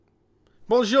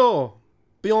Bonjour!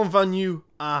 Bienvenue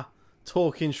à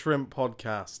Talking Shrimp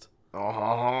Podcast.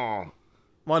 Oh,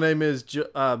 My name is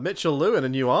Mitchell Lewin,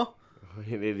 and you are?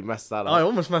 you nearly messed that up. I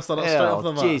almost messed that up straight off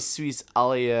the Je bat. suis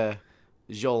allé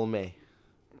Jolme.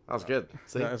 That was good.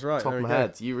 See? That is right, Top there of we my go.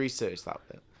 head. You researched that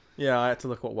bit. Yeah, I had to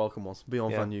look what welcome was.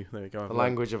 Bienvenue. There we go. The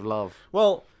language of love.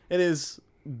 Well, it has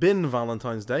been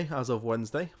Valentine's Day as of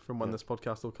Wednesday, from when this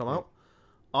podcast will come out.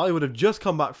 I would have just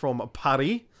come back from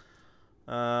Paris.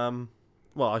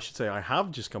 Well, I should say I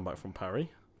have just come back from Paris,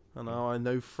 and now I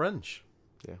know French.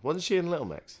 Yeah. Wasn't she in Little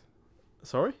Mix?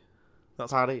 Sorry?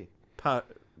 That's Paris.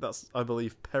 That's, I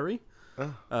believe, Perry.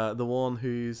 Oh. The one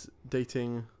who's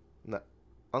dating...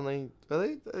 Are they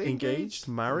engaged?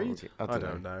 Married? Oh, I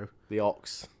don't know. The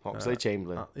Oxley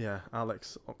Chamberlain. Yeah,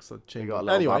 Alex Oxford got a Chamberlain.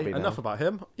 little Anyway, babby now. enough about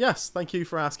him. Yes, thank you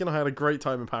for asking. I had a great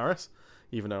time in Paris,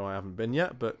 even though I haven't been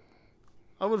yet, but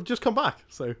I would have just come back.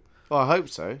 So Well, I hope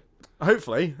so.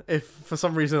 hopefully, if for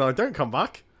some reason I don't come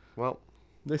back, Well,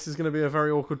 this is going to be a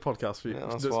very awkward podcast for you. Yeah,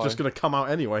 that's It's why. just going to come out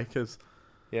anyway, because,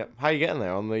 yeah. How are you getting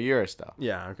there on the Eurostar?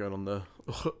 yeah, I'm going on the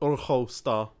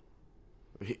Eurostar.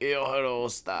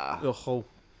 Eurostar. Euro.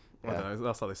 I Yeah. don't know,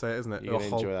 that's how they say it, isn't it? You're going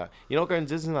to enjoy that. You're not going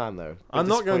to Disneyland, though. I'm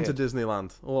not going to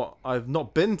Disneyland, or I've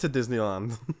not been to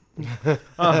Disneyland.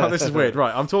 Oh, this is weird.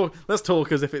 Right, let's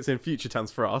talk as if it's in future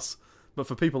tense for us, but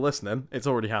for people listening, it's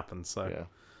already happened. So, Yeah.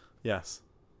 yes,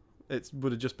 it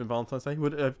would have just been Valentine's Day.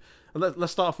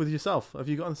 Let's start off with yourself. Have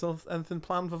you got anything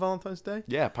planned for Valentine's Day?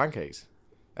 Yeah, pancakes.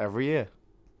 Every year.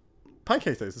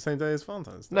 Pancakes Day is the same day as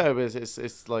Valentine's Day. No, but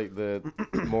it's like the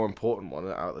more important one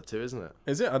out of the two, isn't it?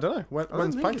 Is it? I don't know. I don't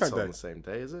When's think Pancake it's Day? on the same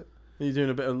day, is it? Are you doing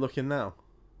a bit of looking now?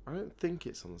 I don't think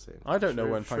it's on the same day. I don't know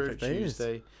when Pancake Day is.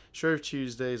 Shrove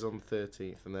Tuesday's on the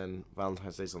 13th, and then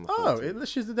Valentine's Day's on the 14th. Oh, it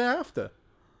literally is the day after.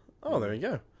 Oh, there we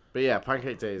go. But yeah,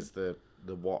 Pancake Day is the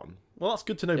one. Well, that's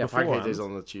good to know Yeah, Pancake beforehand. Day's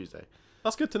on the Tuesday.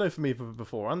 That's good to know for me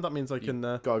beforehand. That means I can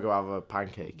Gotta go have a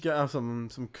pancake. get out some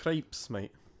crepes,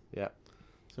 mate. Yeah,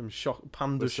 Some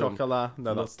pan de With some chocolat.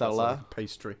 No, that's Nutella. a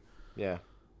pastry. yeah.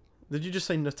 Did you just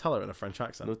say Nutella in a French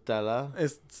accent? Nutella.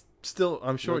 It's still,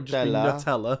 I'm sure it just be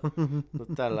Nutella. Nutella.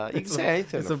 Nutella. You can It's say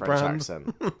anything it's in a a French brand.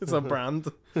 accent. It's a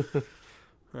brand.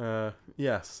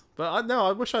 Yes. But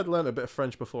I wish I'd learned a bit of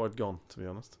French before I'd gone, to be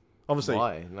honest. Obviously.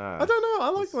 Why? No. I don't know. I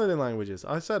like learning languages.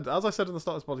 As I said at the start of this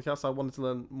podcast, I wanted to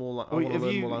learn more, I want to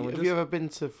learn more languages. Have you ever been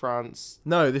to France?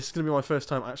 No, this is going to be my first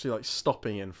time actually like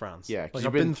stopping in France. Yeah, 'cause like, you've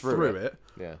I've been been through through it.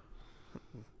 Yeah.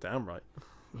 Damn right.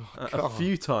 A God.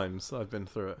 few times I've been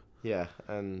through it. Yeah,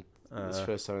 and it's Uh,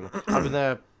 first time. I've been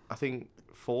there, I think,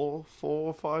 four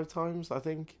or five times, I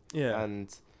think. Yeah.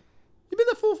 And You've been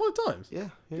there 4 or 5 times? yeah.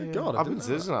 Good God, I I've been to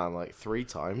didn't know Disneyland like 3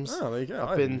 times. Oh, there you go.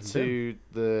 I've been to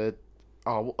the...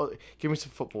 give me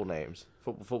some football names.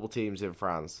 Football teams in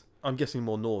France. I'm guessing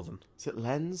more northern. Is it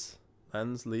Lens?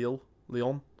 Lens, Lille,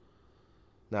 Lyon.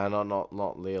 No,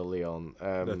 not Leon.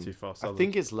 They're too far I southern.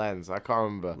 think it's Lens. I can't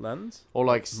remember. Lens? Or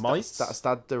like Mites?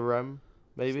 Stade de Rem,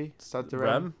 maybe? Stade de Rem?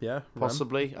 Rem, yeah. Rem.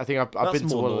 Possibly. I think I've That's been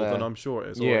to more one northern, of their... I'm sure it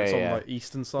is. Or Yeah, it's on yeah. like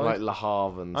eastern side. Like Le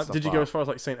Havre and stuff did you like go that. as far as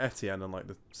like Saint Etienne and like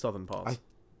the southern parts?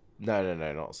 No,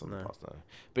 not some No. parts, no.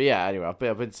 But yeah, anyway, I've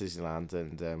been to Disneyland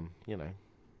and, you know.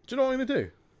 Do you know what I'm going to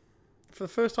do? For the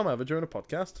first time ever during a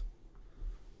podcast.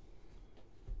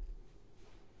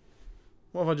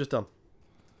 What have I just done?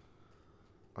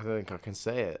 I don't think I can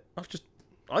say it.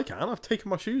 I can. I've taken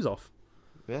my shoes off.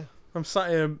 Yeah. I'm sat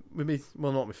here with me,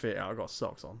 well, not my feet out. I've got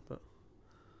socks on, but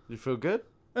You feel good?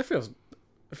 it feels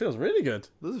really good.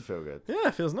 Does it feel good? Yeah,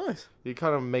 it feels nice. You're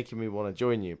kind of making me want to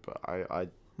join you, but I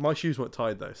My shoes weren't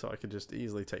tied though, so I could just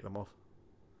easily take them off.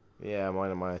 yeah,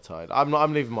 mine are tied. I'm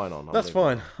leaving mine on. That's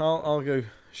fine. I'll go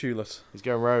shoeless. He's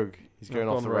going rogue. He's going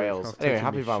I've off the gone rogue. rails. I've Anyway, taken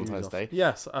happy my shoes Valentine's off. Day.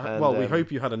 Yes. And, Well, we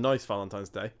hope you had a nice Valentine's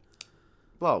Day.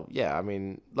 Well, yeah, I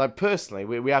mean, like personally,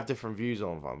 we have different views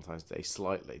on Valentine's Day,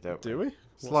 slightly, don't we? Do we?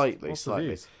 Slightly, What's the slightly.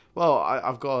 views? Well,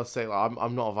 I've got to say, like,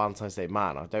 I'm not a Valentine's Day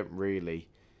man. I don't really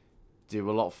do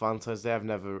a lot of Valentine's Day.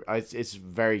 It's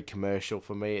very commercial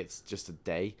for me. It's just a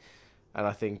day. And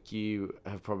I think you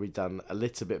have probably done a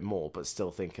little bit more, but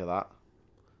still think of that.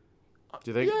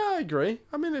 Do you think? Yeah, I agree.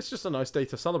 I mean, it's just a nice day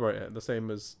to celebrate it. The same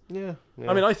as... Yeah.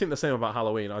 I mean, I think the same about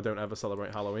Halloween. I don't ever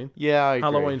celebrate Halloween. yeah, I agree.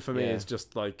 Halloween for me Yeah. is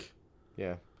just like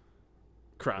Yeah.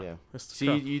 crap. Yeah. It's So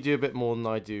crap. you do a bit more than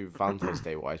I do Valentine's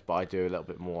Day wise, but I do a little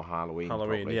bit more Halloween.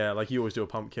 Halloween, probably. yeah. Like you always do a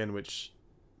pumpkin, which,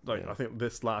 like, Yeah. I think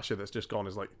this last year that's just gone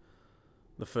is like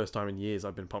the first time in years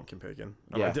I've been pumpkin picking.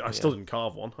 And Yeah, I still yeah. didn't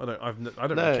carve one. I don't No.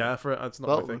 really care for it. It's not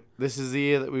Well, my thing. this is the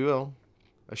year that we will.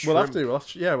 We'll have to. We'll have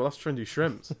to try and do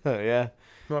shrimps. Yeah.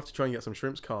 We'll have to try and get some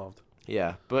shrimps carved.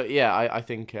 Yeah, but yeah, I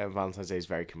think Valentine's Day is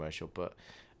very commercial, but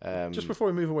Just before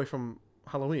we move away from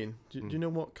Halloween. Do you know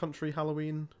what country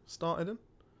Halloween started in?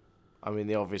 I mean,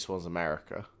 the obvious one's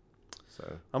America.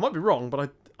 So I might be wrong,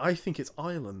 but I think it's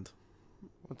Ireland.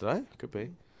 I don't know. Could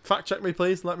be. Fact check me,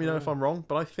 please. Let me know if I'm wrong.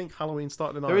 But I think Halloween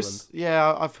started in Ireland.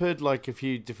 Yeah, I've heard like a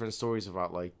few different stories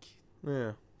about like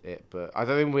it, but I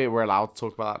don't think we're allowed to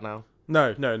talk about that now.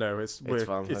 No. It's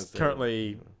Valentine's Day.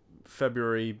 currently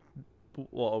February.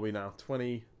 What are we now?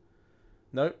 17th,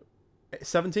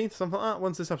 something like that.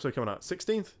 When's this episode coming out?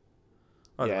 16th.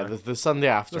 Yeah, the Sunday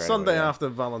after. The Sunday after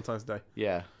Valentine's Day.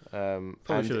 Yeah, and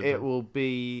it will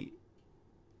be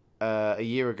a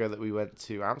year ago that we went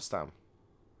to Amsterdam.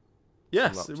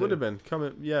 Yes, it would have been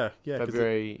coming. Yeah.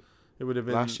 February. It would have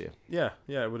been last year. Yeah,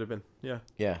 it would have been. Yeah.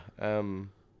 Yeah.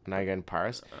 Now going to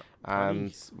Paris,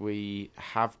 and we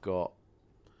have got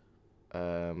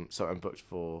something booked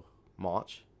for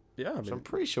March. Yeah, I'm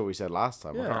pretty sure we said last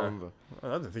time. I can't remember. I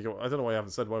don't know why you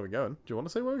haven't said where we're going. Do you want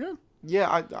to say where we're going?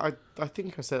 Yeah, I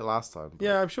think I said it last time.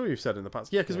 Yeah, I'm sure you've said it in the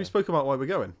past. Yeah, because we spoke about why we're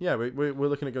going. Yeah, we're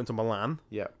looking at going to Milan.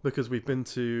 Yeah. Because we've been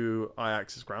to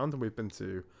Ajax's ground and we've been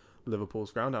to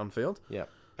Liverpool's ground, Anfield. Yeah.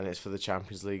 And it's for the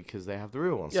Champions League because they have the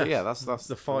real one. So yeah, that's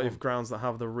the 5 grounds that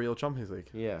have the real Champions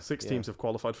League. Yeah. 6 teams have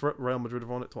qualified for it. Real Madrid have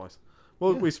won it twice.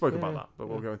 Well, we spoke about that, but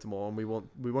we'll go into more, and we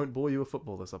won't bore you with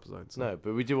football this episode. So. No,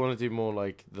 but we do want to do more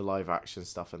like the live action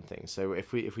stuff and things. So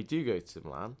if we do go to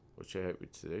Milan, which I hope we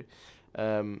do,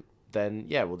 then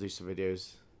yeah, we'll do some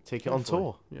videos, take it on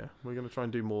tour. Yeah, we're gonna try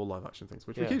and do more live action things,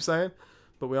 which we keep saying,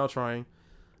 but we are trying.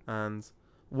 And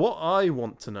what I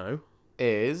want to know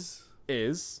is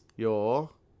your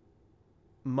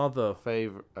mother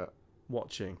favorite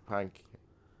watching pancake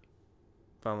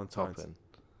Valentine's. Topping.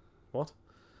 What?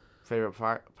 Favorite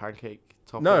pancake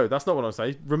topping? No, that's not what I'm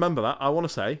saying. Remember that. I want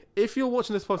to say, if you're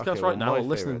watching this podcast right now or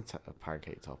listening,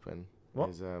 pancake topping.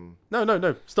 What? Is,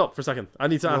 No. Stop for a second. I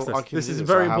need to ask this. This is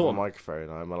very important. I have a microphone.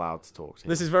 I'm allowed to talk to you.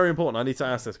 This is very important. I need to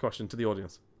ask this question to the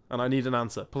audience, and I need an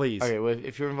answer, please. Okay. Well,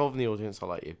 if you're involved in the audience, I'll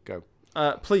let you go.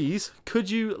 Please, could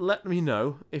you let me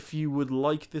know if you would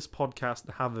like this podcast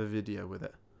to have a video with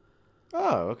it?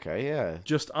 Oh, okay, yeah.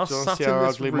 Just us sat in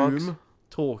this room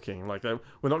talking. Like, we're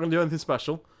not going to do anything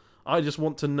special. I just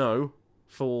want to know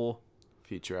for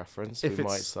future reference if we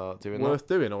it's might start doing worth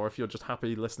doing, or if you're just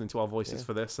happy listening to our voices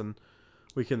for this, and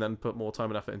we can then put more time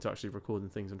and effort into actually recording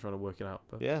things and trying to work it out.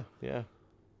 But yeah.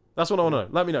 That's what I want to know.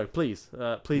 Let me know, please.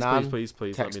 Please. Nan,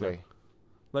 Let text me know.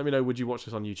 Let me know, would you watch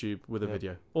this on YouTube with a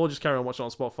video? Or just carry on watching it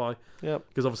on Spotify? Yep.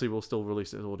 Because obviously we'll still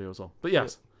release it as audio as well. But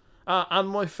yes. And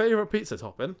my favourite pizza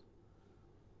topping.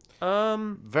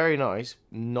 Very nice.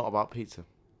 Not about pizza.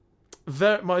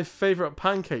 My favourite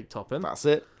pancake topping. That's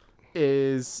it.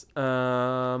 Is...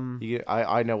 I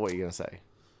know what you're going to say.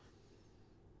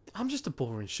 I'm just a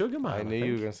boring sugar man. I knew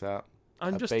you were going to say that.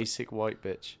 I'm just basic white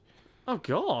bitch. Oh,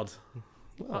 God.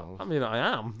 Well, I mean,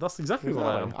 I am. That's exactly what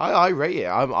I am. I rate it.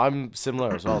 I'm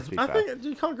similar as well, to be fair. I think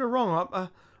you can't go wrong. I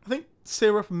think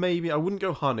syrup, maybe. I wouldn't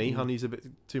go honey. Honey's a bit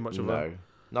too much of a...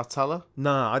 Nutella?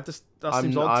 Nah, that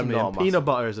seems odd to me. And peanut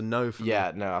butter is a no for me.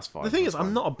 Yeah, no, that's fine. The thing is,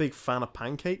 I'm not a big fan of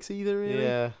pancakes either, really.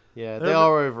 Yeah. They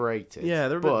are overrated. Yeah,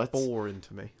 they're a bit boring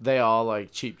to me. They are,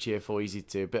 like, cheap, cheerful, easy to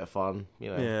do, a bit of fun, you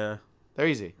know. Yeah. They're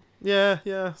easy. Yeah.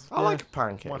 I like a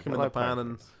pancake. Whack them in the pan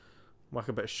and whack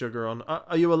a bit of sugar on.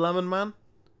 Are you a lemon man?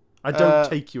 I don't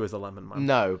take you as a lemon man.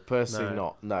 No, personally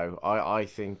not. No, I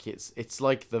think it's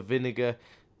like the vinegar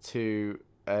to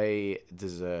a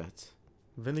dessert.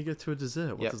 Vinegar to a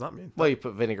dessert? What does that mean? Well, you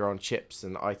put vinegar on chips,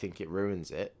 and I think it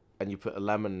ruins it. And you put a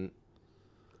lemon,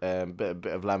 bit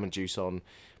of lemon juice on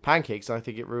pancakes, and I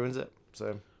think it ruins it.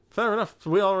 So fair enough.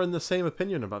 So we are in the same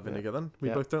opinion about vinegar then. We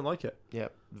both don't like it.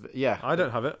 Yeah. I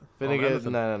don't have it. Vinegar,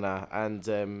 no. And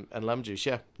lemon juice,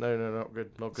 no, not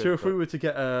good. So if we were to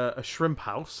get a shrimp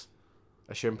house,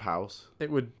 it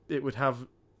would have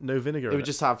no vinegar. It would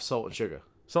just have salt and sugar.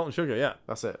 Salt and sugar, yeah.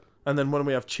 That's it. And then when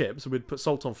we have chips, we'd put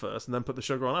salt on first and then put the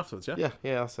sugar on afterwards, yeah?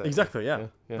 Yeah, that's it. Exactly, yeah.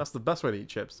 That's the best way to eat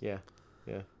chips. Yeah.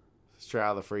 Straight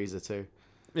out of the freezer too.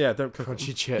 Yeah, don't cook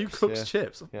crunchy chips. Who cooks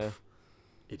chips? Yeah.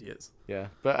 Idiots. Yeah,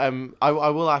 but I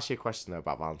will ask you a question though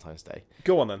about Valentine's Day.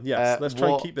 Go on then. Yes, let's try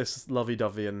and keep this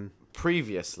lovey-dovey and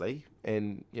previously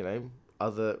in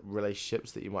other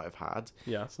relationships that you might have had.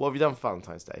 Yes. What have you done for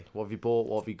Valentine's Day? What have you bought?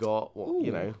 What have you got?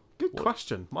 Good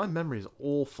question. My memory is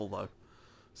awful though,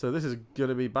 so this is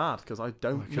gonna be bad because I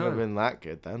don't know. Could have been that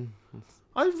good then.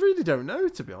 I really don't know,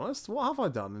 to be honest. What have I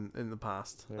done in the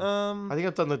past? Yeah. I think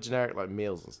I've done the generic like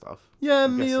meals and stuff. Yeah,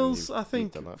 meals. I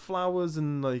think flowers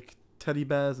and like teddy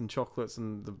bears and chocolates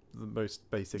and the most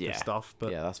basic of stuff.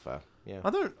 But yeah, that's fair. Yeah,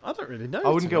 I don't really know. I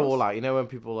wouldn't go all out. You know when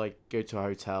people like go to a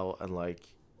hotel and like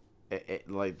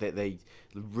like they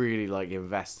really like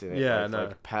invest in it. Yeah, with, no.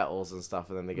 like petals and stuff,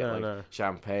 and then they get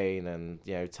champagne and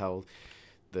tell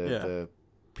the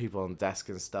people on the desk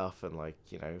and stuff, and like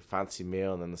fancy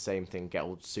meal, and then the same thing, get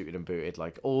all suited and booted,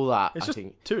 like all that. It's I just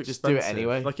think too just do it expensive.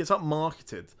 anyway. Like, it's up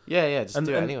marketed. Yeah, just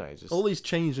do it anyway. Just all these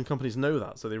chains and companies know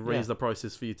that, so they raise the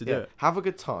prices for you to do it. Have a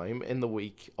good time in the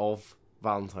week of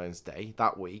Valentine's Day.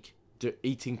 That week,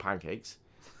 eating pancakes.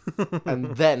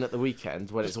 And then at the weekend,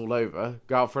 when it's all over,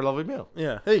 go out for a lovely meal.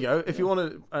 Yeah, there you go. If you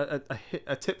want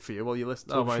a tip for you while you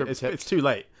listen, it's too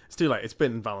late. It's too late. It's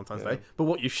been Valentine's Day. But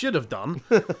what you should have done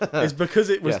is, because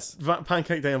it was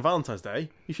Pancake Day on Valentine's Day,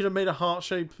 you should have made a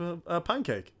heart-shaped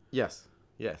pancake. Yes.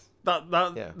 That's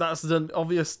the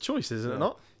obvious choice, isn't it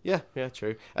not? Yeah,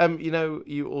 true.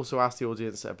 You also asked the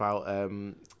audience about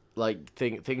like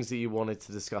things that you wanted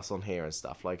to discuss on here and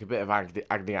stuff, like a bit of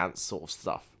Agni Ants sort of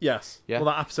stuff. Yes. Yeah. Well,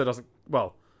 that episode doesn't.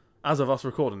 Well, as of us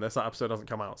recording this, that episode doesn't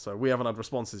come out, so we haven't had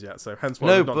responses yet. So hence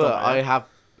why we've not done it. I have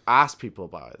asked people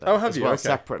about it. Though, have you? Well, okay.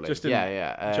 Separately. Just in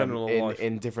general life.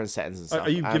 in different settings and stuff. Are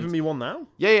you giving me one now?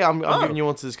 Yeah. I'm giving you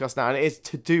one to discuss now, and it's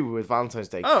to do with Valentine's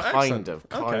Day. Kind of.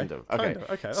 Okay.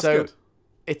 That's so good.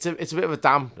 It's a bit of a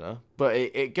dampener, but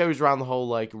it goes around the whole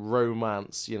like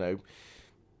romance,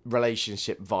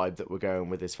 relationship vibe that we're going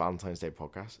with this Valentine's Day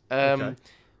podcast.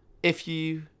 If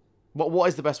you, what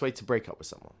is the best way to break up with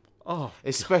someone? Oh,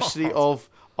 especially God.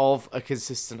 of a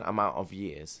consistent amount of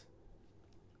years.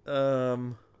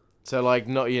 So like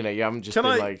not you haven't just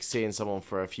been like seeing someone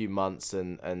for a few months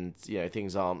and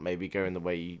things aren't maybe going the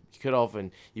way you could have, and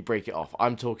you break it off.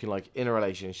 I'm talking like in a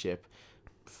relationship,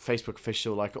 Facebook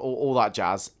official, like all that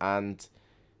jazz, and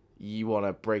you want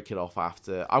to break it off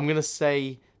after. I'm gonna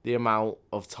say the amount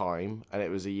of time, and it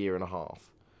was 1.5 years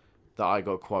that I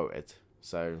got quoted.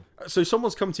 So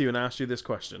someone's come to you and asked you this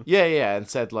question. Yeah, and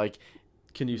said like,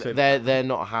 can you say they're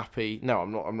not happy? No,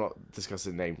 I'm not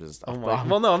discussing names and stuff.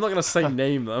 Well, no, I'm not gonna say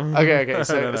name them. Okay.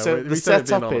 So the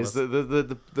setup is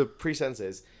the pre-sense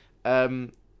is,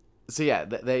 so yeah,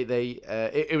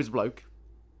 it was a bloke.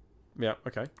 Yeah.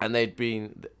 Okay. And they'd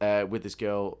been with this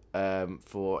girl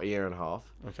for 1.5 years.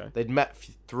 Okay. They'd met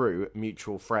through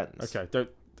mutual friends. Okay.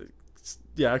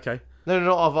 Yeah. Okay. No,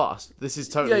 not of us. This is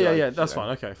totally. Yeah. That's fine.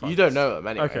 Okay. Fine. You don't know them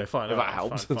anyway. Okay. Fine. If that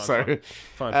helps.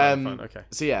 Fine. Okay.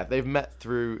 So yeah, they've met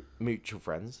through mutual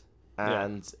friends,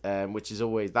 and which is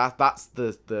always that's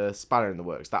the spanner in the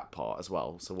works, that part as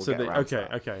well. So we'll get around to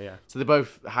that. Okay. Yeah. So they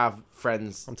both have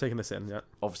friends. I'm taking this in. Yeah.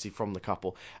 Obviously from the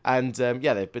couple, and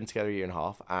they've been together 1.5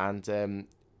 years, and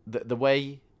the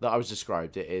way that I was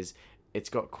described it is, it's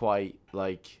got quite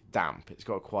like damp. It's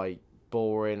got quite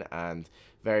boring and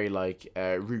very like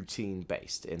routine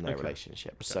based in their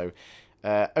relationship. Okay. So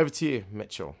over to you,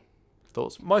 Mitchell.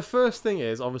 Thoughts? My first thing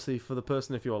is, obviously, for the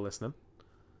person, if you're listening,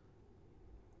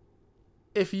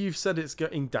 if you've said it's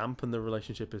getting damp and the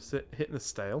relationship is hitting a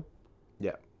stale,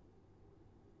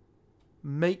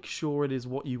 make sure it is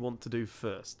what you want to do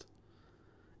first.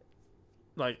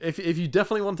 Like, if you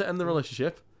definitely want to end the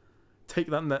relationship, take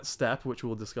that next step, which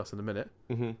we'll discuss in a minute.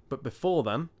 Mm-hmm. But before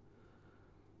then,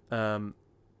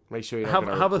 make sure you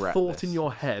have a thought in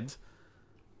your head.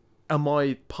 Am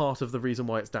I part of the reason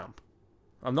why it's damp?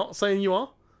 I'm not saying you are,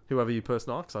 whoever you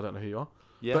person are, because I don't know who you are.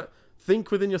 Yeah. But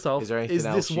think within yourself, is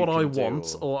this what I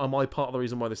want, or am I part of the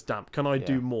reason why this damp? Can I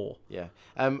do more? Yeah.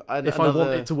 If I want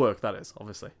it to work, that is,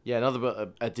 obviously. Yeah, another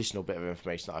additional bit of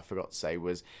information that I forgot to say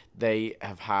was they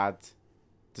have had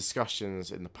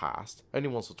discussions in the past, only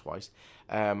once or twice,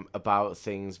 about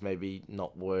things maybe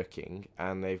not working,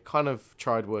 and they've kind of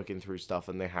tried working through stuff,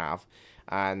 and they have,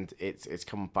 and it's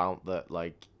come about that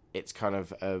like it's kind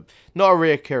of not a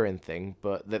reoccurring thing,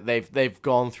 but that they've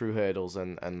gone through hurdles,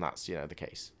 and that's the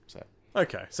case. So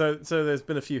okay, so there's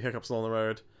been a few hiccups along the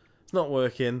road. It's not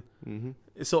working. Mm-hmm.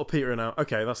 It's sort of petering out.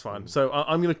 Okay, that's fine. Mm-hmm. So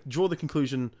I'm going to draw the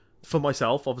conclusion for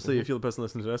myself. Obviously, if you're the person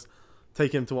listening to this,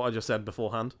 take him to what I just said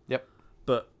beforehand. Yep.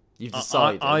 But you've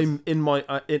decided. I'm in my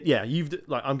you've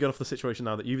like I'm going off the situation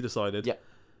now that you've decided. Yeah.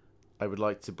 I would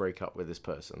like to break up with this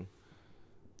person.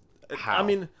 How? I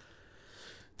mean,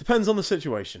 depends on the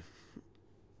situation.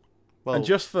 Well, and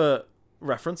just for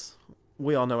reference,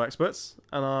 we are no experts,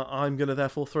 and I'm going to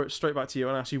therefore throw it straight back to you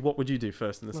and ask you, what would you do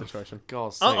first in this situation?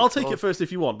 God's sake. I'll take it first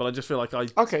if you want, but I just feel like I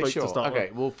spoke to start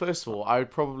with. Well, first of all,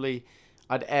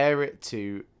 I'd air it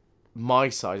to my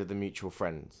side of the mutual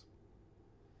friends.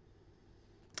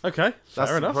 Okay,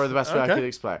 fair enough. That's probably the best way I could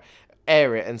explain it.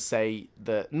 Air it and say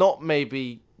that not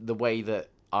maybe the way that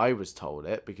I was told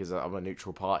it because I'm a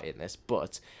neutral party in this,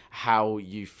 but how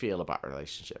you feel about a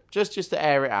relationship. Just to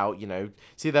air it out,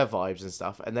 see their vibes and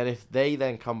stuff. And then if they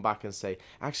then come back and say,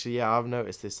 actually, yeah, I've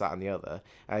noticed this, that, and the other,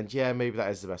 and yeah, maybe that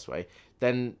is the best way,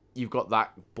 then you've got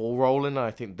that ball rolling, and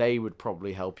I think they would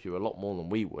probably help you a lot more than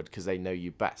we would because they know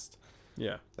you best.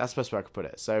 Yeah. That's the best way I could put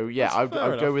it. So, yeah, I'd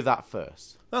enough. go with that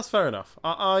first. That's fair enough.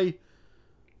 I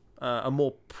am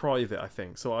more private, I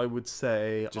think. So I would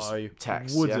say Just I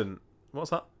text, wouldn't. What's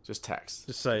that? Just text.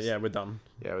 Just say, yeah, we're done.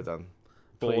 Yeah, we're done.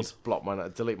 Bored. Please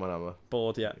delete my number.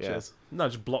 Bored, yeah, Yeah. cheers. No,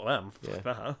 just block them. Yeah. Fuck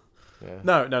that.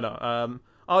 Yeah. No.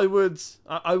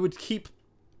 I would keep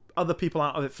other people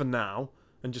out of it for now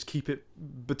and just keep it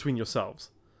between yourselves.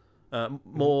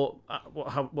 More,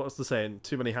 what's the saying?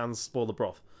 Too many hands spoil the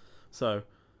broth. So,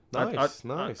 Nice.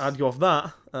 I'd go off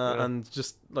that Yeah. and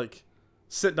just like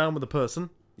sit down with the person,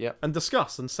 Yep. and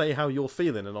discuss and say how you're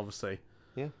feeling, and obviously,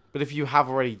 Yeah. But if you have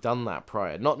already done that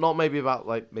prior, not maybe about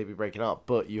like maybe breaking up,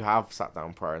 but you have sat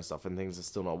down prior and stuff, and things are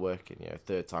still not working,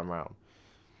 third time round.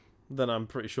 then I'm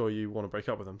pretty sure you want to break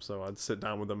up with them. So I'd sit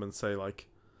down with them and say like,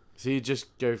 So you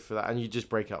just go for that, and you just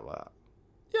break up like that.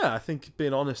 yeah, I think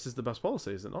being honest is the best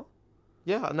policy, is it not?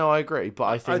 Yeah. No, I agree, but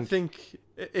I think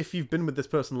if you've been with this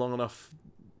person long enough,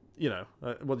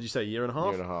 what did you say, year and a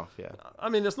half? year and a half. Yeah. I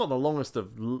mean, it's not the longest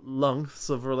of lengths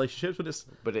of relationships,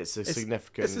 but It's a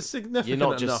significant. it's a significant You're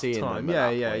not just enough seeing time. them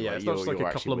at Yeah. that point, like, It's not just like you're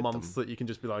a couple of actually with months them. that you can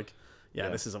just be like, yeah, Yeah.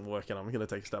 this isn't working. I'm going to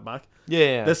take a step back.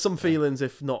 Yeah. There's some feelings,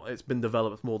 if not, it's been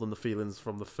developed more than the feelings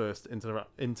from the first into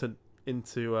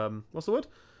what's the word?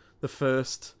 The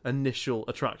first initial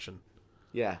attraction.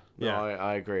 Yeah. No, Yeah.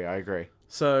 I agree.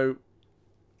 So,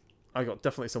 I got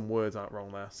definitely some words out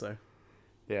wrong there. So,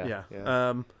 Yeah.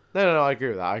 yeah. No, I agree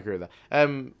with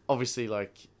that. Obviously,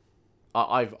 like,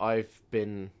 I've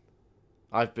been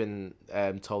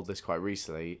told this quite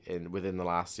recently within the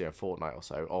last fortnight or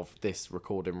so of this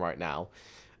recording right now,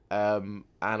 and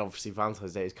obviously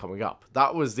Valentine's Day is coming up.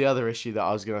 That was the other issue that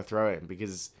I was going to throw in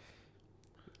because,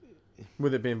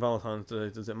 With it being Valentine's Day,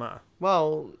 does it matter?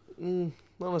 well,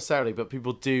 not necessarily, but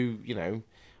people do.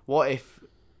 What if,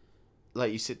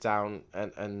 like, you sit down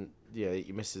and your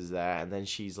missus there, and then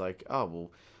she's like, oh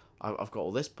well, I've got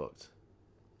all this booked.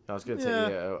 I was going to take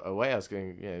you away. I was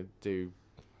going to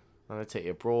I'm going to take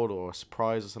you abroad or a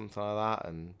surprise or something like that.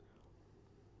 And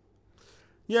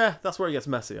Yeah, that's where it gets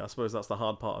messy. I suppose that's the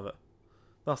hard part of it.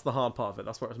 That's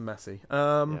where it's messy.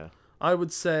 yeah, I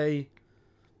would say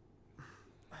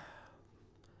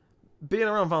being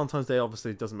around Valentine's Day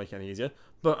obviously doesn't make it any easier.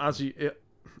 But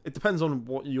it depends on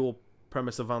what your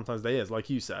premise of Valentine's Day is. Like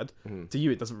you said, to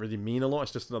you it doesn't really mean a lot.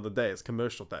 It's just another day. It's a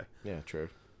commercial day. yeah, true.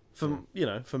 For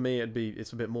me,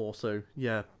 it's a bit more. So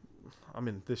yeah, I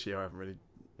mean, this year I haven't really.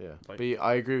 Yeah, Like- but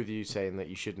I agree with you saying that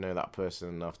you should know that person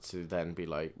enough to then be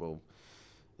like, well,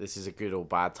 this is a good or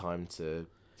bad time to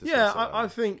Yeah, discuss it. I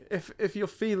think if you're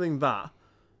feeling that,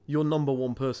 your number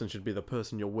one person should be the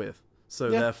person you're with. So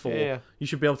Yeah, therefore, yeah. you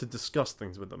should be able to discuss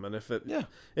things with them. And Yeah.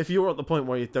 if you're at the point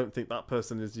where you don't think that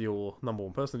person is your number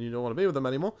one person, you don't want to be with them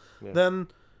anymore, Yeah. then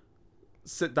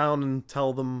sit down and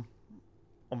tell them.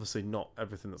 Obviously, not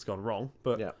everything that's gone wrong,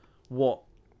 but Yeah. what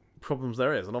problems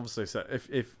there is. And obviously, so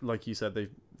if like you said,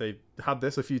 they've had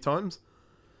this a few times,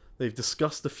 they've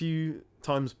discussed a few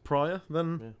times prior,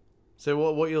 then Yeah. So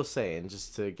what you're saying,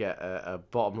 just to get a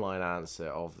bottom line answer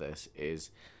of this,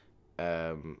 is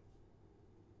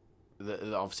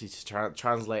obviously to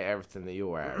translate everything that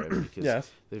you're airing, because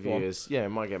yes, the go on. viewers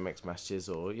might get mixed messages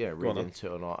or read on then. into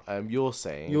it or not. You're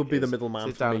saying You'll be the is middleman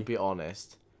sit for down me. and be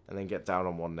honest, and then get down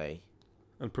on one knee.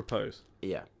 And propose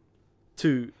Yeah.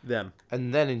 to them.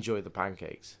 And then enjoy the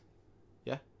pancakes.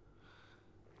 Yeah?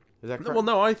 Is that correct? Well,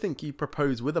 no, I think you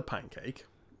propose with a pancake,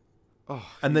 Oh,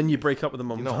 and then you break up with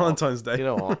them on you know what? Valentine's Day. you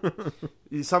know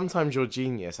what? Sometimes your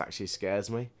genius actually scares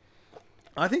me.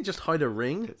 I think just hide a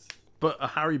ring, It's, but a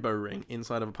Haribo ring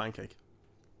inside of a pancake.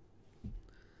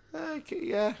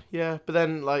 okay, yeah. But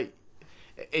then, like,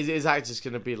 is that just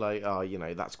going to be like, oh,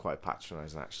 that's quite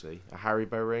patronising, actually. A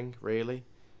Haribo ring? Really?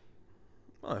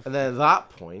 Well, And then at that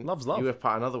point, Love's love. you whip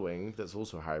out another ring that's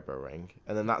also a Haribo ring,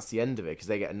 and then that's the end of it because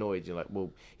they get annoyed. You're like,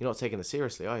 well, you're not taking this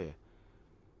seriously, are you?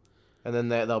 And then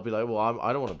they'll be like, well,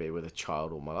 I don't want to be with a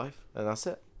child all my life, and that's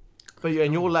it. But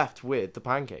you're left with the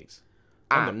pancakes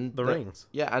and the rings.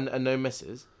 Yeah, and no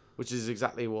misses, which is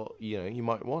exactly what you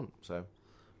might want. So,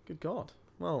 Good God.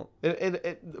 Well,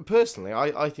 personally,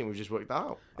 I think we've just worked that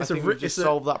out. I think we've just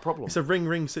solved that problem. it's a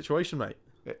ring situation, mate.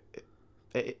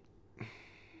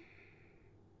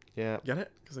 Yeah. Get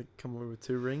it? Because they come away with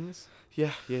two rings.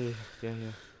 Yeah.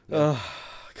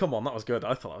 Come on, that was good.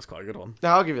 I thought that was quite a good one. No,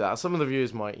 I'll give you that. Some of the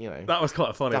viewers might, That was quite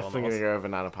a funny definitely one. going to go over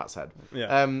Nana Pat's head.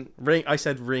 Yeah. Ring. I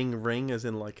said ring, as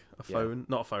in like a phone,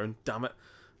 not a phone. Damn it.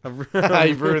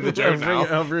 You've ruined the joke now.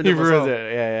 I've ruined You've it ruined myself.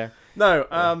 it. Yeah.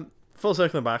 No. Full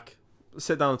circling back.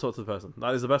 Sit down and talk to the person.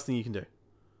 That is the best thing you can do.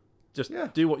 Just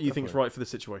do what you think is right for the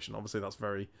situation. Obviously, that's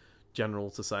very general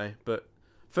to say, but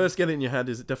first get it in your head.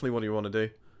 Is it definitely what you want to do,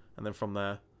 and then from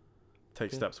there,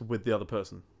 take steps with the other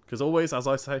person. Because always, as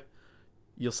I say,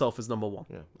 yourself is number one.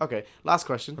 Yeah. Okay. Last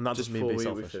question. And that just doesn't mean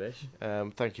before be we selfish.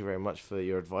 finish. Thank you very much for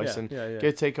your advice, and yeah.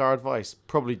 go take our advice.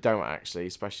 Probably don't actually,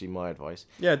 especially my advice.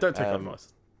 Yeah, don't take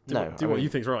advice. Do I what mean, you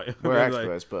think's right. We're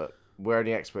experts, but we're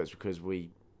only experts because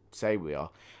we say we are.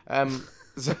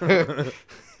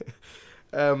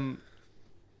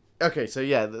 Okay, so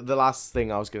yeah, the last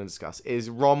thing I was going to discuss is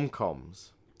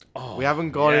rom-coms. Oh, we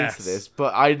haven't gone into this,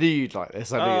 but I knew you'd like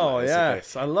this.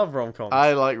 Yes, I love rom-coms.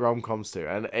 I like rom-coms too,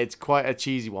 and it's quite a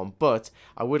cheesy one, but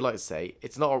I would like to say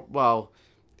it's not,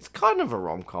 it's kind of a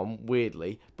rom-com,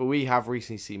 weirdly, but we have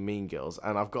recently seen Mean Girls,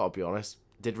 and I've got to be honest,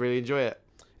 did really enjoy it.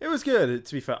 It was good,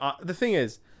 to be fair. The thing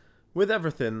is, with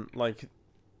everything, like,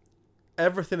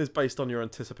 everything is based on your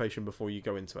anticipation before you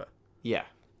go into it. Yeah.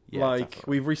 Like,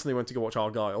 we recently went to go watch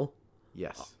Argyle.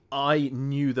 Yes. I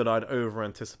knew that I'd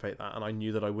over-anticipate that, and I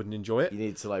knew that I wouldn't enjoy it. You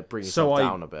need to, like, bring yourself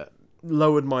down a bit.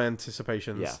 Lowered my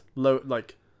anticipations. Yeah.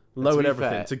 Lowered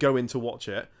everything to go in to watch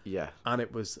it. Yeah. And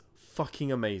it was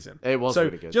fucking amazing. It was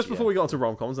really good. Just before we got into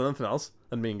rom-coms and anything else,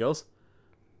 and Mean Girls,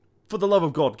 for the love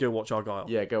of God, go watch Argyle.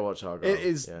 Yeah, go watch Argyle. It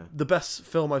is the best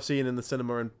film I've seen in the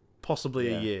cinema in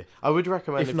possibly a year. I would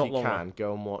recommend, if not you can,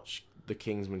 go and watch the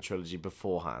Kingsman trilogy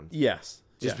beforehand. Yes.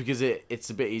 Just because it's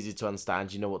a bit easy to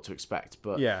understand, you know what to expect.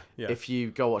 But if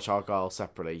you go watch Argyle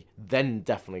separately, then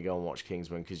definitely go and watch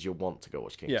Kingsman, because you'll want to go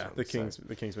watch Kingsman. Yeah,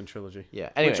 the Kingsman trilogy. Yeah,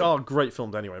 anyway. Which are great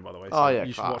films anyway, by the way. So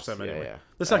you should watch them anyway. Yeah.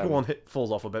 The second one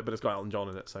falls off a bit, but it's got Elton John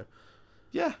in it, so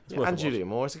yeah, and Julia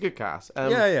Moore. It's a good cast.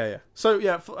 Yeah. So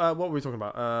what were we talking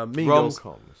about? Mean Girls.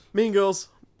 Rom-coms. Mean Girls.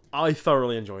 I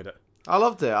thoroughly enjoyed it. I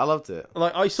loved it.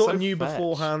 Like, I sort of knew fetch.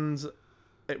 beforehand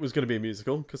it was going to be a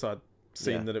musical, because I'd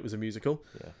seen that it was a musical.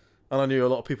 Yeah. And I knew a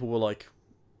lot of people were like,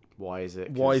 why is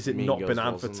it Mean not been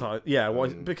advertised? Yeah,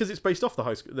 because it's based off the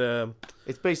high school.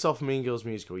 It's based off Mean Girls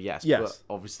musical, yes. But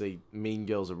obviously Mean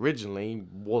Girls originally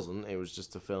wasn't. It was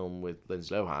just a film with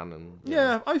Lindsay Lohan.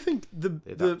 And I think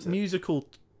the musical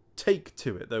take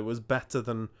to it, though, was better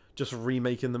than just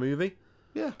remaking the movie.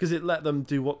 Yeah. Because it let them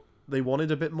do what they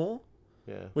wanted a bit more.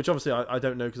 Yeah. Which obviously I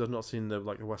don't know, because I've not seen the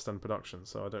West End production,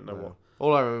 so I don't know what.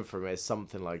 All I remember from it is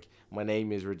something like, "My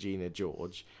name is Regina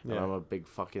George, and I'm a big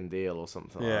fucking deal," or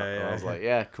something like that. And I was like,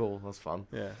 "Yeah, cool, that's fun."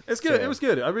 Yeah, it's good. It was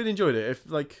good. I really enjoyed it.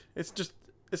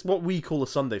 It's what we call a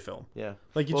Sunday film. Yeah.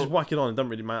 Like, you just whack it on. It doesn't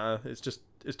really matter. It's just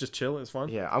chill. It's fine.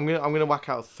 Yeah, I'm gonna whack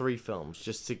out 3 films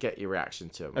just to get your reaction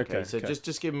to them. Okay. So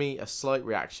just give me a slight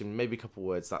reaction, maybe a couple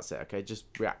words. That's it. Okay, just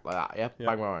react like that. Yeah.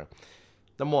 Bang, bang, bang.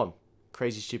 Number 1,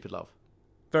 Crazy Stupid Love.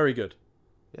 Very good.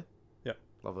 Yeah.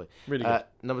 Lovely. Really good.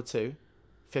 Number 2,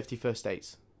 50 First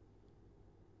Dates.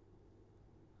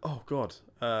 Oh God.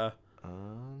 I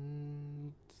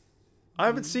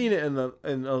haven't seen it in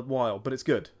a while, but it's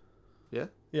good. Yeah.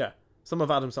 Yeah. Some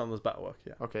of Adam Sandler's better work.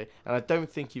 Yeah. Okay. And I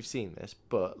don't think you've seen this,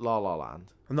 but La La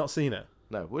Land. I've not seen it.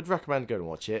 No, would recommend going and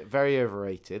watch it. Very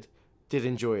overrated. Did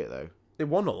enjoy it though. It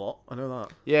won a lot. I know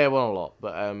that. Yeah, it won a lot.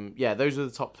 But those are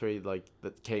the top 3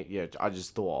 that came. I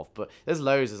just thought of. But there's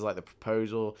loads. There's like The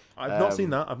Proposal. I've not seen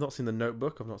that. I've not seen The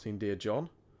Notebook. I've not seen Dear John.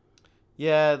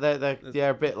 Yeah, they're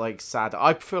a bit like sad.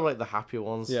 I prefer like the happier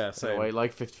ones. Yeah, same. Anyway,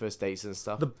 like 50 First Dates and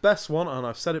stuff. The best one, and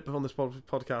I've said it on this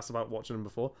podcast about watching them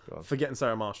before. Forgetting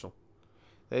Sarah Marshall.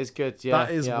 It's good. Yeah,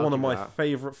 that is one of my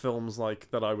favourite films.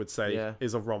 Like, that I would say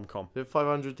is a rom-com.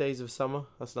 500 Days of Summer.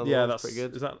 That's another one. That's pretty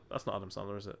good. That's not Adam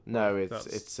Sandler, is it? No, it's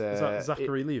is that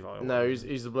Zachary Levi? No,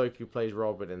 he's the bloke who plays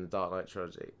Robin in the Dark Knight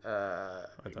trilogy. I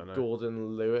don't know.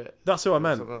 Gordon Lewitt. That's who I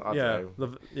meant. I don't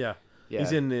know. Yeah.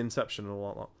 He's in the Inception and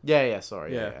all that. Yeah.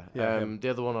 Sorry. Yeah. The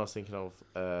other one I was thinking of.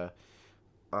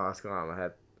 It's gone out of my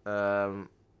head.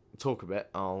 Talk a bit.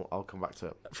 I'll come back to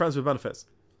it. Friends with Benefits.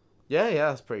 Yeah,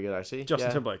 that's pretty good actually.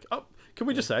 Justin Timberlake. Oh, can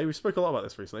we just say we spoke a lot about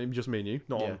this recently? Just me and you,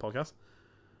 not on the podcast.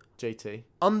 JT.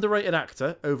 Underrated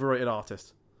actor, overrated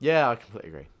artist. Yeah, I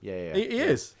completely agree. Yeah. He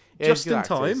is. Yeah, Just in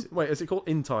Time. Wait, is it called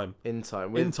In Time? In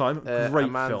Time. In Time. Great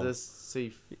Amanda film.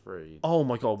 Seyfried. Oh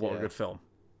my God, what a good film.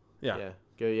 Yeah.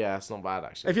 Yeah, it's not bad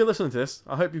actually. If you're listening to this,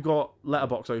 I hope you've got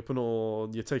Letterboxd open or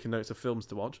you're taking notes of films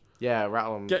to watch. Yeah,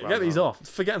 rattle them. Get these off.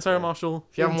 Forgetting Sarah Marshall.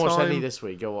 If you haven't watched any this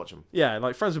week, go watch them. Yeah,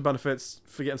 like Friends with Benefits,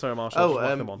 Forgetting Sarah Marshall.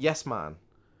 Oh, Yes Man.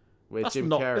 With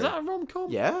Jim Carrey. Is that a rom-com?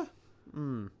 Yeah.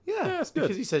 Yeah, it's good.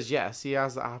 because he says yes. He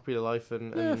has that happy life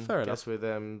and fair gets with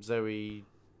Zoe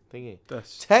thingy.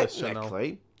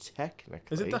 Deschanel.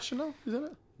 Technically, Is it Deschanel? Isn't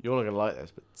it? You're not gonna like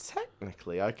this, but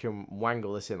technically, I can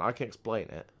wangle this in. I can explain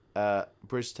it.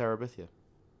 Bridge to Terabithia.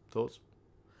 Thoughts?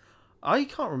 I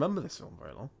can't remember this film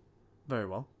very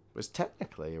well. It's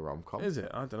technically a rom-com. Is it?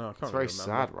 I don't know. I can't. It's a really very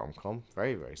remember. sad rom-com.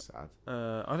 Very, very sad.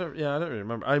 I don't really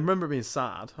remember. I remember it being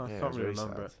sad. I Yeah, can't it's really very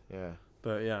remember sad. it. Yeah.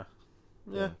 But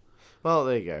yeah. Well,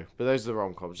 there you go. But those are the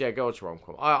rom-coms. Yeah, go watch a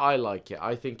rom-com. I like it.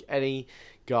 I think any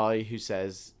guy who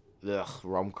says ugh,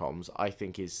 rom-coms, I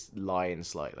think is lying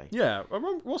slightly. Yeah.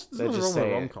 What's They're nothing just wrong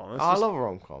with a saying, rom-com? I love a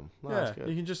rom-com. No, Yeah, that's good.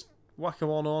 you can just whack them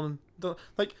on.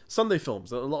 Like Sunday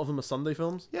films. A lot of them are Sunday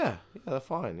films. Yeah, they're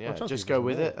fine. Yeah, I'm trying to just think go of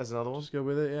with more. it as another one. Just go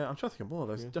with it. Yeah, I'm trying to think of more.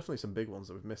 There's definitely some big ones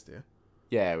that we've missed here.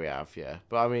 Yeah, we have. Yeah,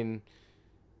 but I mean,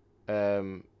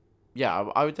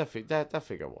 yeah, I would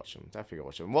definitely go watch them. Definitely go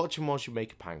watch them. Watch them whilst you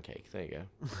make a pancake. There you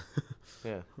go.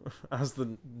 Yeah. As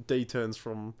the day turns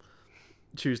from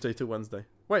Tuesday to Wednesday.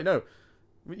 Wait, no,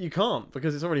 you can't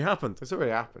because it's already happened. It's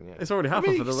already happened. Yeah. It's already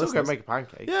happened for the you can listeners. still go make a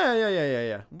pancake. Yeah.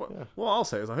 Yeah. What I'll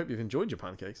say is I hope you've enjoyed your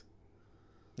pancakes.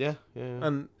 Yeah.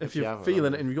 And if you you're haven't, feeling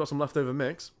then- it and you've got some leftover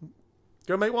mix,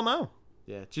 go make one now.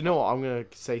 Yeah. Do you know what? I'm gonna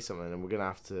say something, and we're gonna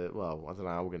have to. Well, I don't know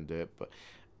how we're gonna do it, but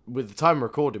with the time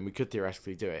recording, we could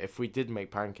theoretically do it. If we did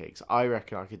make pancakes, I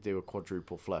reckon I could do a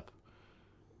quadruple flip.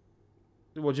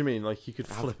 What do you mean? Like you could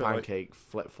Have flip the it? pancake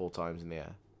flip 4 times in the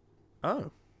air.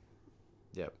 Oh.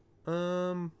 Yep.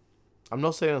 Um. I'm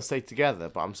not saying it'll stay together,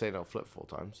 but I'm saying it'll flip 4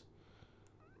 times.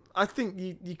 I think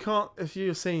you can't. If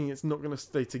you're saying it's not going to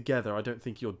stay together, I don't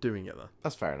think you're doing it. Though.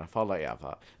 That's fair enough. I'll let you have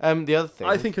that. The other thing,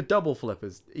 I think a double flip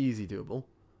is easy doable.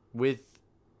 with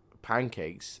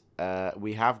pancakes,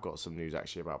 we have got some news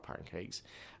actually about pancakes.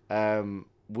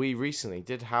 We recently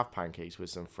did have pancakes with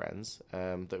some friends.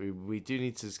 That we do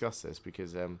need to discuss this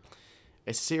because it's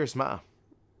a serious matter,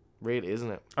 really, isn't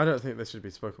it? I don't think this should be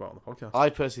spoken about on the podcast. I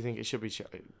personally think it should be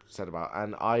said about,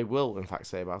 and I will in fact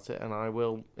say about it, and I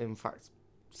will in fact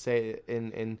say it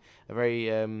in a very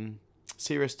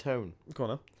serious tone. Go on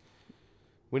then.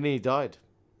 We nearly died.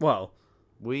 Well,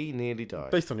 We nearly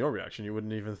died. based on your reaction, you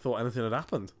wouldn't even thought anything had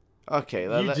happened. Okay,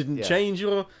 You didn't change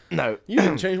your. No, You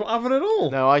didn't change what happened at all.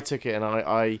 no, I took it and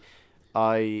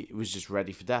I was just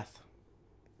ready for death.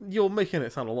 You're making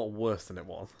it sound a lot worse than it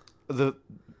was.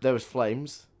 There was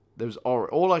flames. There was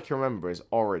all I can remember is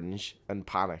orange and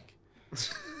panic.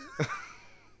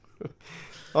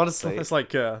 Honestly, It's like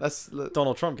that's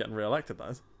Donald Trump getting re-elected. That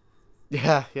is.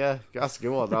 yeah, that's a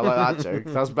good one. I like that joke.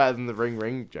 That's better than the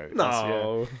ring joke.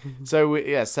 No. So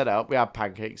we set out. We had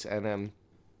pancakes, and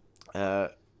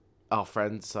our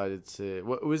friend decided to.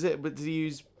 What was it? Did he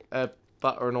use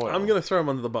butter and oil? I'm gonna throw him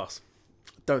under the bus.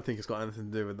 Don't think it's got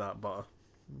anything to do with that butter.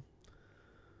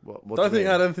 What Don't do you think it mean?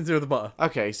 had anything to do with the butter.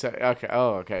 Okay, so okay.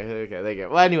 Oh, okay. There you go.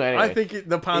 Well, anyway. I think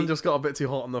the pan just got a bit too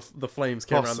hot, and the flames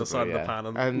came around the side Possibly, of the yeah. pan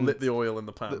and, And lit the oil in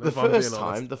the pan. The if I'm being first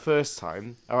honest.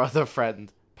 time, our other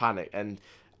friend panicked and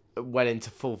went into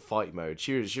full fight mode.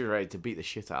 She was ready to beat the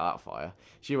shit out of that fire.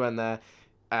 She went there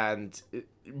and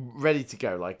ready to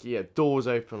go. Like, yeah, doors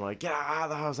open. Like, get out of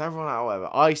the house, everyone out,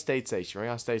 whatever. I stayed stationary.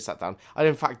 I stayed sat down. I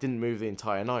in fact didn't move the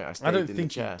entire night. I stayed I don't in think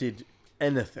the chair. you did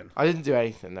anything. I didn't do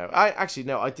anything though. I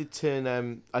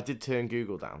did turn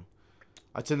Google down.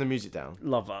 I turned the music down.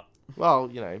 Love that.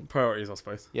 Well, you know, Priorities, I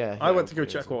suppose. yeah. I went to go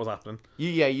priorities. check what was happening,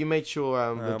 You made sure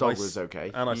the my dog s- was okay.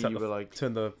 and I you set were like,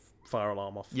 turned the fire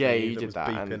alarm off. yeah, That you did was that,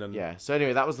 beeping and yeah. So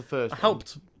anyway, that was the first. I one.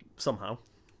 helped somehow.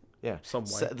 Yeah. Some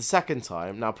way. The second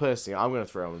time, now personally, I'm going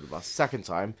to throw him under the bus. Second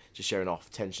time, just showing off,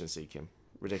 attention seeking.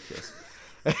 Ridiculous.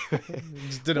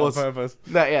 Just did it on purpose.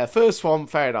 No, yeah, first one,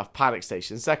 fair enough, panic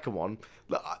station. Second one,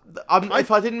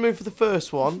 if I didn't move for the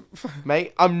first one,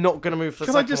 mate, I'm not going to move for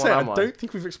the Can I second just say, one, I am I? don't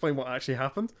think we've explained what actually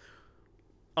happened.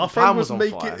 Our The friend pan was was on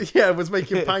making, fire. was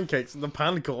making pancakes and the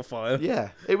pan caught fire.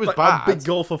 Yeah, it was like bad. a big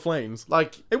gulf of flames.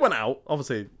 Like, It went out.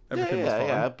 Obviously, everything was fine.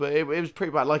 yeah, but it was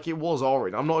pretty bad. Like, it was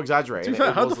orange. I'm not To exaggerating. be fair,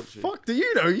 It how was the literally- fuck do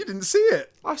you know? You didn't see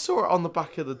it. I saw it on the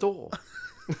back of the door.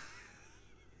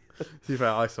 To be fair,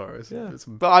 I saw it. Yeah. It's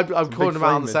But I'm big calling him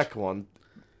out on the framage. second one.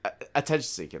 Attention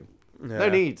seeking. yeah. No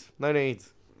need.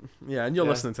 Yeah, and you're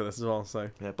Yeah. listening to this as well, so.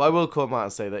 Yeah, but I will call him out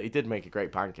and say that he did make a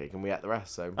great pancake, and we ate the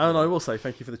rest. So. And I will say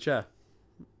thank you for the chair.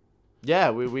 Yeah,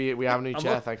 we have a new I'm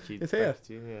chair. not- Thank you. it's here. Thank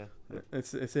you, yeah.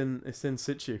 It's in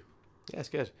situ. Yeah, it's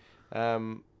good.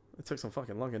 It took some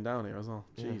fucking lugging down here as well.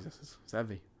 Yeah. Jesus, it's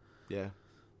heavy. Yeah.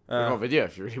 We've got a Uh, video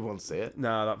if you really want to see it.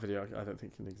 no, that video I don't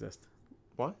think can exist.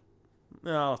 Why?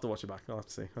 No, I'll have to watch it back. I'll have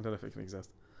to see. I don't know if it can exist.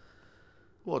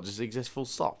 What, does it exist full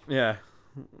stop? Yeah,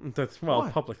 Well, Why?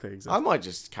 publicly exists. I might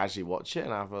just casually watch it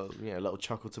and have a little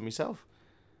chuckle to myself.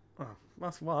 Oh,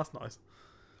 that's nice.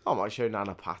 I might show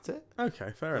Nana Pat it.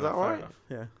 Okay, fair Is enough. that Fair right?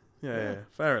 enough. Yeah.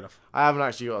 Fair enough. I haven't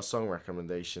actually got a song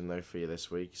recommendation though for you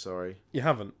this week. Sorry. You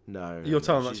haven't. No. You're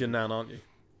telling that's she's- your nan, aren't you?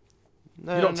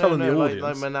 No, you're not telling the like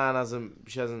audience. my nan hasn't.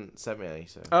 She hasn't sent me any.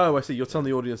 So. Oh, I see. You're telling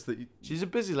the audience that She's a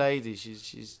busy lady. She's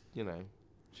she here, hasn't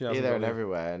there, got and you.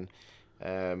 everywhere,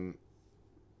 and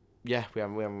yeah, we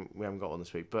haven't got one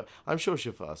this week, but I'm sure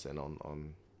she'll put us in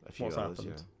on a few What's others.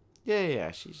 happened?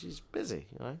 Yeah. She's busy,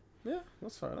 Yeah,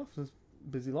 that's fair enough. It's a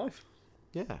busy life.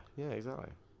 Yeah, exactly.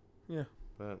 Yeah.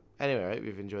 But anyway, I hope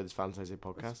you've enjoyed this Fantasy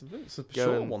podcast. It's a Go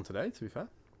short and- one today, to be fair.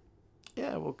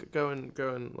 Yeah, well, go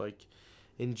and like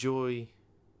enjoy.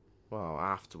 Well,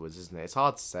 afterwards, isn't it? It's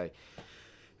hard to say.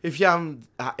 If you haven't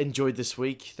enjoyed this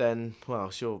week, then well,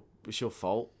 it's your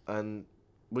fault, and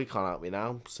we can't help you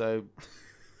now. So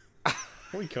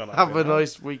We can't have a it now.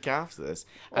 nice week after this,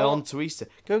 and Well- on to Easter.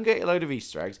 Go and get a load of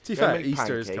Easter eggs. To be Go and fair, make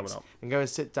Easter is pancakes, coming up. and go and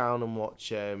sit down and watch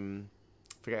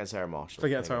Forgetting Sarah Marshall.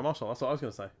 Forgetting There Sarah you go. Marshall. That's what I was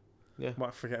going to say. Yeah.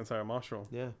 Might Forgetting Sarah Marshall.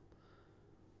 Yeah.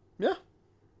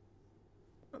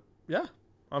 Yeah.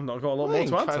 I've not got a lot Well, more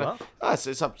to add to kinda- that.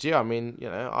 It's up to you. I mean,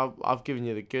 I've given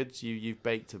you the goods. You've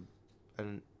baked a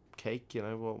cake.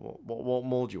 What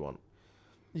more do you want?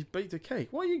 You've baked a cake.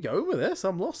 Where are you going with this?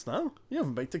 I'm lost now. You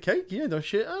haven't baked a cake. You ain't done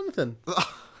shit anything.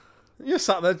 You're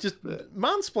sat there just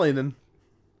mansplaining,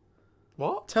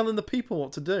 What? telling the people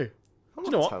what to do. I'm Do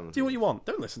you not know telling what? Do you. what you want.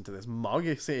 Don't listen to this mug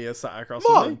you see here sat across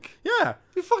from Mug? me. Yeah.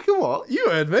 You fucking what? You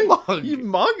heard me. Mug? You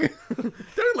mug.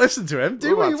 Don't listen to him. Do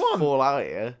We're what you about to want. Fall out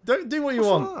here. Don't do what you What's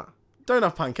want. that? Don't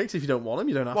have pancakes if you don't want them.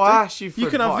 You don't have Well, to. I asked you for You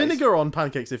can have advice. vinegar on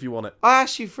pancakes if you want it. I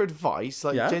asked you for advice,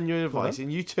 like Yeah, genuine go on advice, then.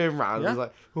 and you turn around Yeah. and was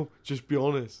like, "Oh, just be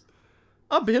honest."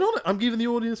 I'm being honest. I'm giving the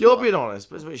audience. You're what- being honest,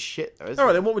 but it's a bit shit, though, isn't All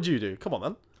right, it? then what would you do? Come on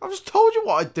then. I've just told you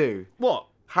what I'd do. What?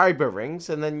 Haribo rings,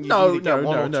 and then you No, either get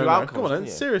one or two no. alcohols. Come on then. wouldn't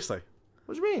you? Seriously.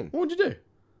 What do you mean? What would you do?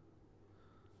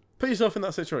 Put yourself in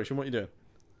that situation. What are you doing?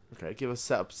 Okay, give us a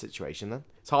setup situation then.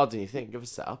 It's harder than you think. Give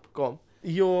us a setup. Go on.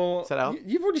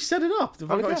 You've already set it up. Have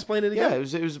I got to Okay. explain it Yeah, again?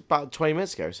 it was about 20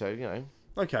 minutes ago, so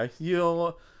Okay.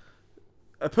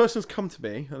 A person's come to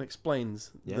me and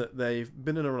explains Yeah. that they've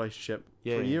been in a relationship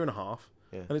Yeah, for a yeah. year and a half,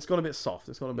 Yeah. and it's gone a bit soft.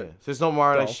 It's gone a bit. Yeah. So it's not my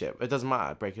dull. relationship. It doesn't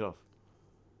matter. Break it off.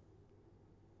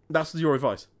 That's your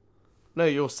advice. No,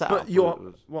 your setup. But you're-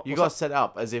 you what's got to that? set it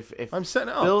up as if I'm setting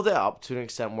it up. build it up to an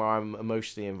extent where I'm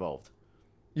emotionally involved.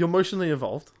 You're emotionally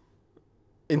involved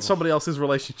in somebody else's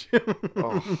relationship.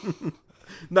 Oh.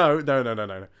 No.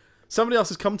 Somebody else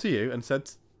has come to you and said,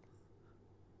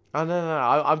 Oh, no.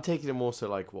 I'm taking it more so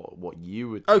like what you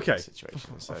would do "Okay, in the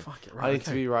situation. So fuck it, I need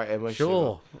to be right emotionally.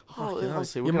 sure." involved. Oh, Fucking hell.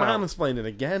 honestly, You're we're gonna have- mansplaining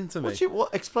again to me.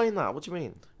 What? Explain that. What do you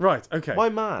mean? Right? Okay. Why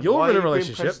man? You're Why in a are you being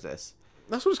relationship. prejudiced?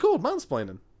 That's what it's called,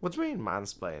 mansplaining. What do you mean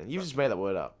mansplaining? You just made that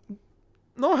word up.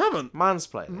 No, I haven't.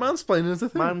 Mansplaining. Mansplaining is a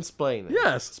thing. Mansplaining.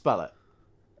 Yes. Spell it.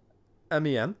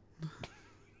 M-E-N.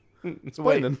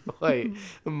 Splaining. Wait.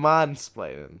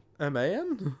 Mansplaining.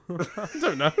 M-A-N? I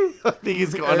don't know. I think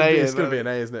it's got an A in It's going to be it. an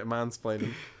A, isn't it?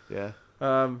 Mansplaining. Yeah.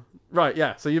 Right,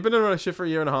 yeah. So you've been in a relationship for a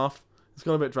year and a half. It's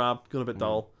gone a bit drab, gone a bit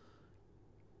dull.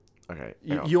 Okay.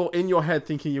 hang on. You're in your head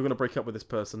thinking you're going to break up with this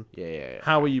person. Yeah.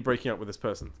 How are you breaking up with this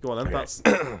person? Go on then. Okay. That's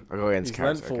I'll go against he's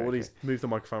character. leant forward. Okay. He's moved the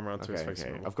microphone around to his Okay. face.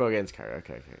 Okay. I've got against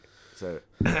character. Okay. So,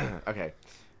 okay.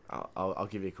 I'll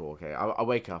give you a call. Okay. I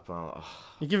wake up and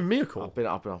You're giving me a call. I've been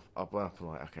up and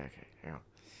like okay. Hang on.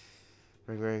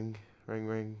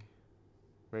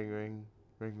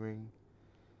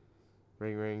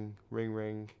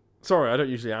 Ring. Sorry, I don't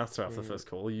usually answer after the first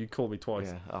call. You called me twice.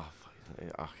 Yeah. Oh. Fuck.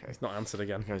 Okay. It's not answered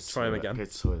again. Go to Try him toilet, again. Go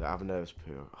to toilet. I have a nervous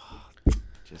poo. Oh,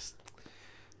 just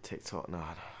TikTok. No.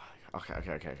 Okay.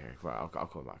 Right. I'll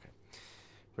call him back.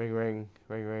 Okay.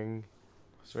 Ring.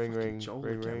 Fucking Joel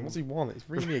ring. again. What's he want? He's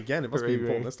ringing me again. It must be Ring,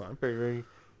 important ring. this time. Ring.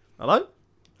 Hello?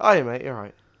 Oh yeah, mate. You're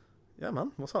right. Yeah,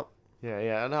 man. What's up?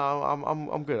 Yeah. No,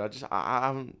 I'm good. I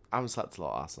haven't slept a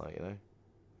lot last night, you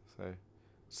know.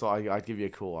 So I'd give you a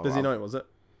call. Busy night, was it?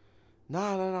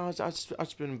 No. I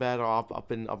just been in bed. I've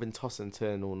been tossing and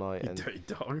turning all night. You And dirty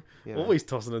dog. you know. Always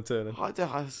tossing and turning.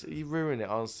 You ruin it,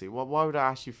 honestly. Why would I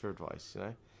ask you for advice? You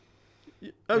know.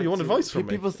 Oh, you want advice from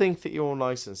me? People think that you're all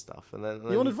nice and stuff, and then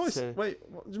You want advice? Wait,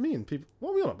 what do you mean? People?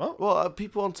 What are we on about? Well,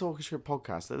 people on Talking Shit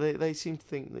podcast, they seem to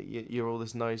think that you're all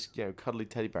this nice, cuddly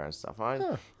teddy bear and stuff. Yeah.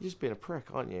 You're just being a prick,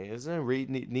 aren't you? There's no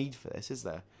need for this, is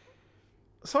there?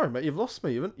 Sorry, mate. You've lost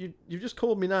me. You've just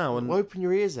called me now, and Well, open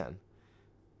your ears then.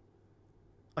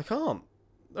 I can't.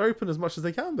 They're open as much as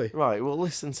they can be. Right. Well,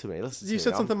 listen to me. You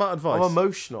said something about advice. I'm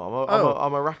emotional.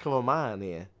 I'm a wreck of a man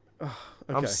here. Okay,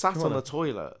 I'm sat come on then. the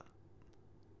toilet.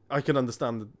 I can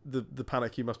understand the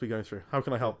panic you must be going through. How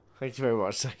can I help? Thank you very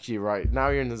much. Actually, right now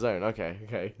you're in the zone.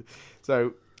 Okay.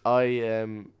 So I've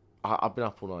been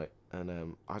up all night,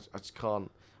 and I just can't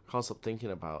stop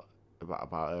thinking about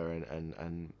her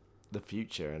and the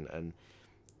future, and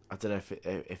I don't know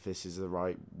if this is the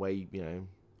right way. You know,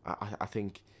 I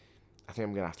think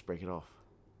I'm gonna have to break it off.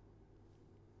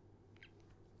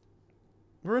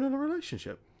 We're in a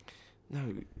relationship.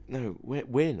 No,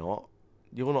 we're not.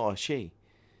 You're not a she.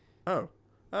 Oh,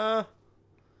 I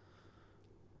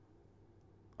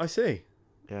see.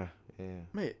 Yeah.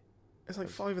 Mate, it's like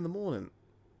 5 a.m.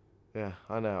 Yeah,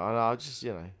 I know. I just,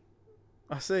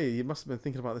 I see. You must have been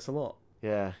thinking about this a lot.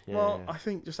 Yeah. Well, I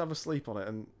think just have a sleep on it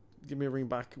and give me a ring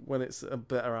back when it's a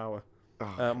better hour.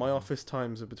 Oh, My office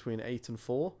times are between 8 and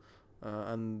 4,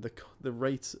 and the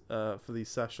rate for these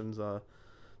sessions are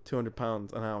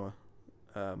 £200 an hour.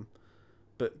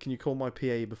 But can you call my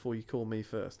PA before you call me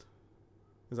first?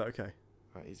 Is that okay?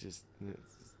 Right,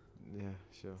 yeah,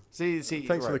 sure. See.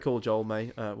 Thanks for the call, Joel,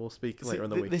 May. We'll speak later in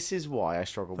the week. This is why I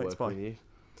struggle Thanks, working bye. with you.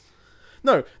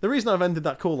 No, the reason I've ended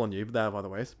that call on you there, by the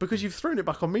way, is because you've thrown it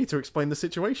back on me to explain the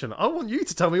situation. I want you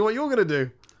to tell me what you're going to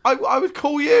do. I would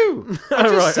call you. I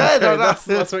just said okay, I'd have to...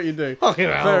 that's what you do.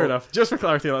 Fair enough. Just for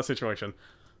clarity on that situation,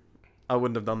 I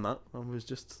wouldn't have done that. I was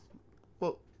just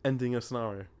ending a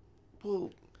scenario.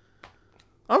 Well,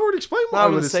 I've already explained what now I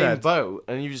I'm would in the have same said. boat,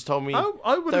 and you just told me,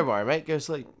 I would don't worry, mate, go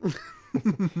sleep.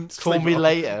 Call Sleep me it off.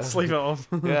 later. Sleep it off.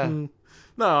 Yeah.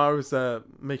 No, I was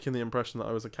making the impression that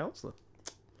I was a counsellor.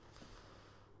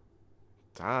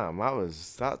 Damn,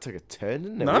 that took a turn,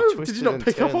 didn't it? No, We did twisted you not and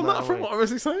pick up turned on that from way. what I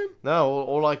was saying? No,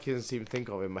 all I can seem to think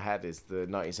of in my head is the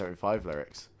 1975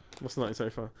 lyrics. What's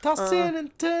 1975? Tossing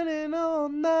and turning all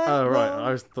night. Oh, right.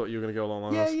 long. I thought you were going to go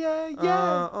along like this. Yeah.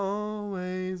 I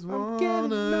always I'm getting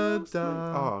wanna lost.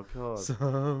 die. Oh god.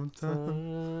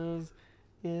 Sometimes.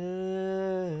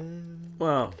 Yeah.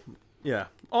 Well, yeah.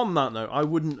 On that note, I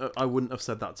wouldn't have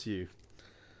said that to you.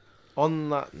 On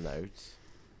that note,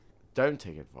 don't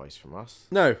take advice from us.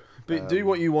 No, but do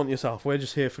what you want yourself. We're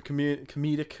just here for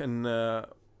comedic and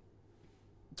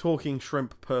talking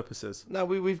shrimp purposes. No,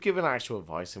 we've given actual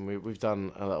advice, and we've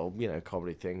done a little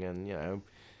comedy thing, and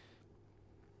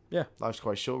Yeah. life's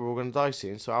quite short. We're all gonna die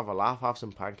soon, so have a laugh, have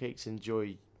some pancakes,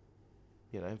 enjoy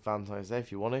Valentine's Day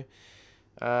if you want to.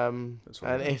 And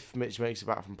if Mitch makes it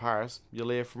back from Paris, you'll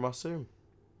hear from us soon.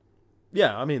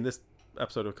 Yeah, I mean, this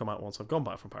episode will come out once I've gone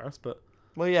back from Paris, but...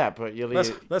 Well, yeah, but you'll hear...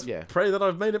 Let's pray that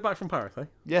I've made it back from Paris, eh?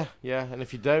 Yeah, and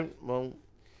if you don't, well...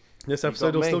 This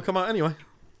episode will still come out anyway.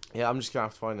 Yeah, I'm just going to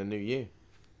have to find a new you.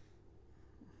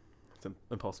 It's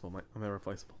impossible, mate. I'm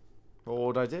irreplaceable. What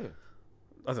would I do?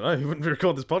 I don't know, you wouldn't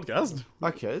record this podcast.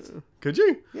 I could. Could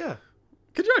you? Yeah.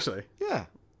 Could you actually? Yeah.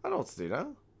 I know what to do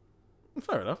now.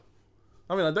 Fair enough.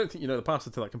 I mean, I don't think you know the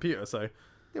password to that computer, so...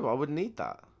 Yeah, well, I wouldn't need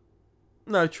that.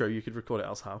 No, true, you could record it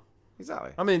else how.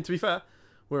 Exactly. I mean, to be fair,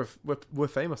 we're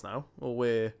famous now, or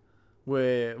we're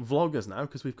vloggers now,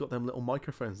 because we've got them little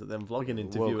microphones that then vlogging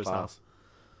into viewers' house.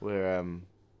 We're,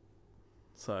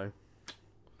 So,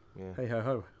 yeah. hey ho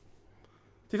ho.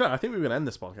 To be fair, I think we were going to end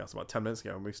this podcast about 10 minutes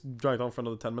ago, and we've dragged on for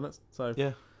another 10 minutes. So,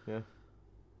 Yeah.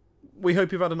 we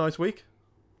hope you've had a nice week.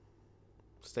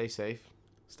 Stay safe.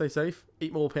 Stay safe.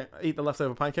 Eat the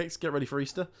leftover pancakes. Get ready for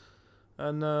Easter.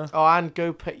 And and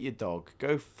go pet your dog.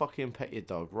 Go fucking pet your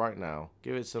dog right now.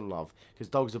 Give it some love, because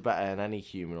dogs are better than any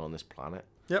human on this planet.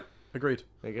 Yep, agreed.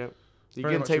 There you go. You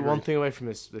Very can much take one agreed. thing away from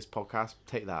this podcast.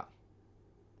 Take that.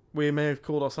 We may have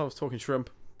called ourselves Talking Shrimp,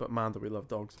 but man, do we love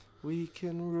dogs. We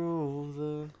can rule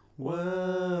the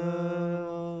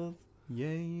world. Yeah,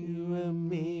 You and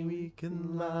me, we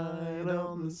can light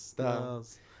on the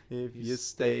stars. If you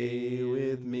stay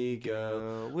with me,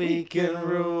 girl, We can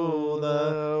rule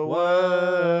the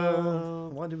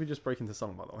world. Why did we just break into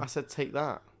song, by the way? I said take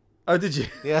that. Oh, did you?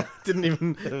 Yeah. didn't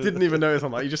even notice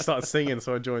on that. You just started singing,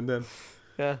 so I joined in.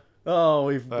 Yeah. Oh,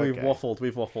 we've Okay.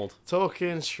 waffled.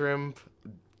 Talking shrimp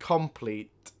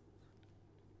complete.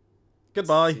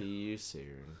 Goodbye. See you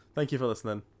soon. Thank you for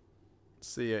listening.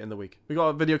 See you in the week. We got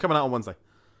a video coming out on Wednesday.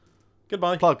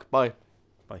 Goodbye. Plug. Bye.